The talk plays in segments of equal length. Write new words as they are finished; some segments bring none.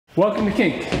Welcome to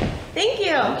Kink. Thank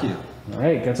you. Thank you. All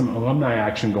right, got some alumni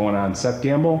action going on. Seth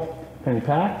Gamble, Penny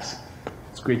Pax.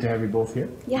 It's great to have you both here.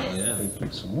 Yes. Oh, yeah. Thank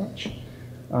you so much.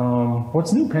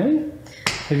 What's new, Penny?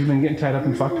 Have you been getting tied up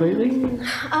and fucked lately?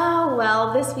 Oh,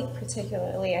 well, this week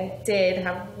particularly, I did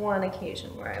have one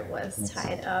occasion where I was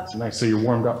tied up. It's nice. So you're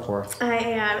warmed up for it. I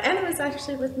am, and it was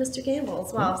actually with Mr. Gamble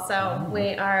as well, so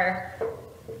we are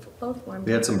both warmed up.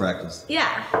 We had some practice.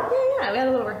 Yeah. We had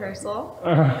a little rehearsal.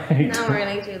 All right. Now we're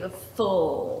going to do the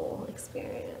full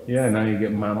experience. Yeah, now you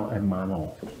get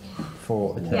mono.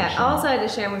 Full attention. Yeah, I also had to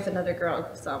share them with another girl,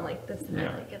 so I'm like, this time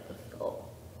Yeah. I get the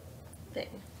full thing.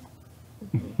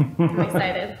 I'm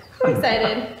excited. I'm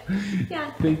excited.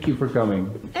 Yeah. Thank you for coming.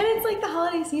 And it's like the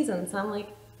holiday season, so I'm like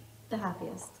the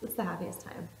happiest. It's the happiest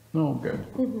time. Oh, good.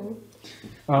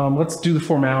 Let's do the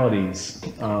formalities.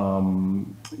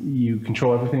 You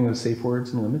control everything with safe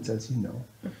words and limits, as you know.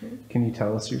 Can you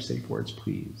tell us your safe words,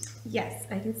 please? Yes,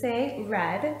 I can say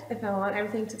red if I want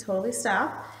everything to totally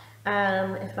stop.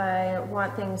 If I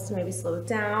want things to maybe slow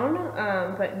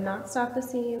down, but not stop the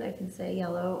scene, I can say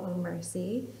yellow or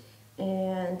mercy.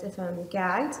 And if I'm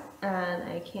gagged and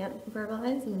I can't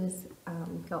verbalize, I'm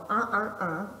going to go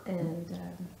and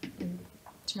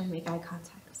try and make eye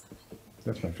contact with somebody.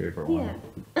 That's my favorite one.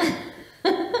 Yeah.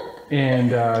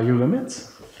 And your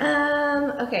limits?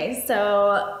 Okay,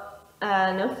 so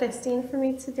no fisting for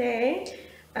me today.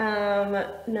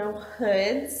 No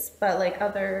hoods, but like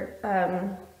other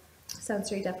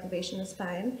sensory deprivation is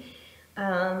fine.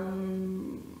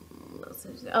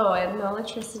 Oh, I have no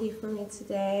electricity for me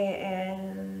today,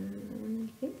 and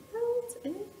I think that's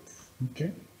it.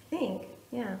 Okay. I think,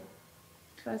 yeah,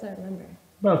 as far as I remember.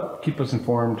 Well, keep us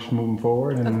informed moving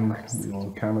forward, and Of course. we'll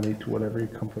accommodate to whatever your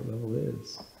comfort level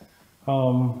is.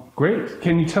 Great.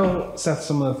 Can you tell Seth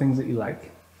some of the things that you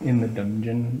like in the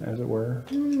dungeon, as it were?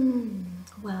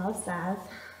 Well, Seth,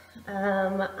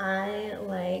 I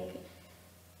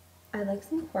like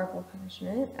some corporal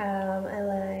punishment. I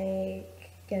like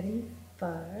getting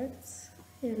fucked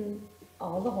in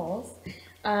all the holes.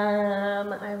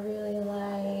 I really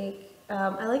like,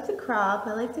 I like the crop,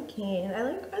 I like the cane, I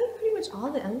like pretty much all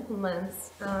the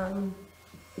implements. I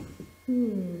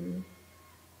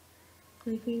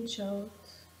like being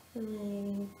choked, I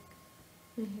like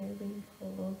my hair being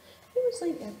pulled, pretty much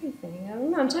like everything. I don't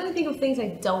know, I'm trying to think of things I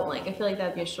don't like. I feel like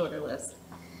that'd be a shorter list.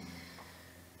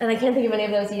 And I can't think of any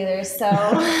of those either, so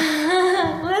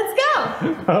let's go.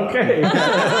 Okay.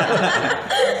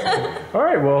 All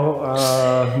right,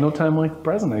 well, no time like the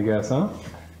present, I guess, huh?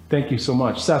 Thank you so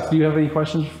much. Seth, do you have any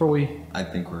questions before we... I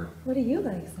think we're. What do you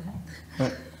like,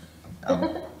 Seth?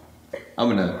 I'm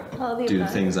gonna All the do the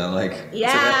above. things I like.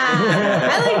 Yeah,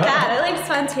 I like that. I like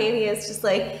spontaneous, just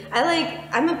like,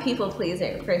 I'm a people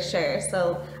pleaser for sure.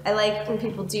 So I like when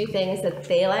people do things that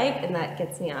they like, and that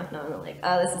gets me off. Now I'm like,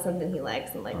 oh, this is something he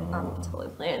likes, and like, I'm totally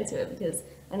playing into it because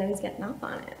I know he's getting off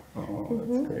on it. Oh,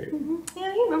 that's great.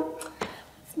 Yeah, you know,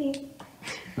 it's me.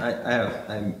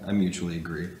 I mutually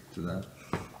agree to that.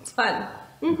 It's fun.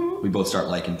 We both start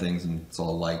liking things and it's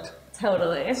all liked.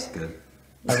 Totally. It's good.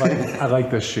 I like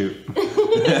this shoot.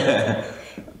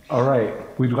 All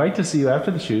right, we'd like to see you after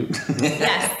the shoot.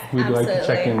 Yes, We'd absolutely. like to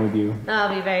check in with you.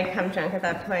 I'll be very cum drunk at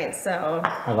that point, so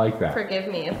I like that. forgive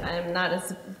me if I'm not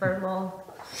as verbal.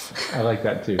 I like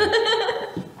that too.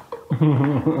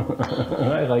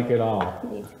 I like it all.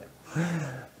 Me too.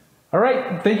 All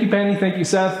right, thank you, Penny. Thank you,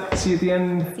 Seth. See you at the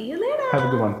end. See you later. Have a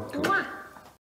good one.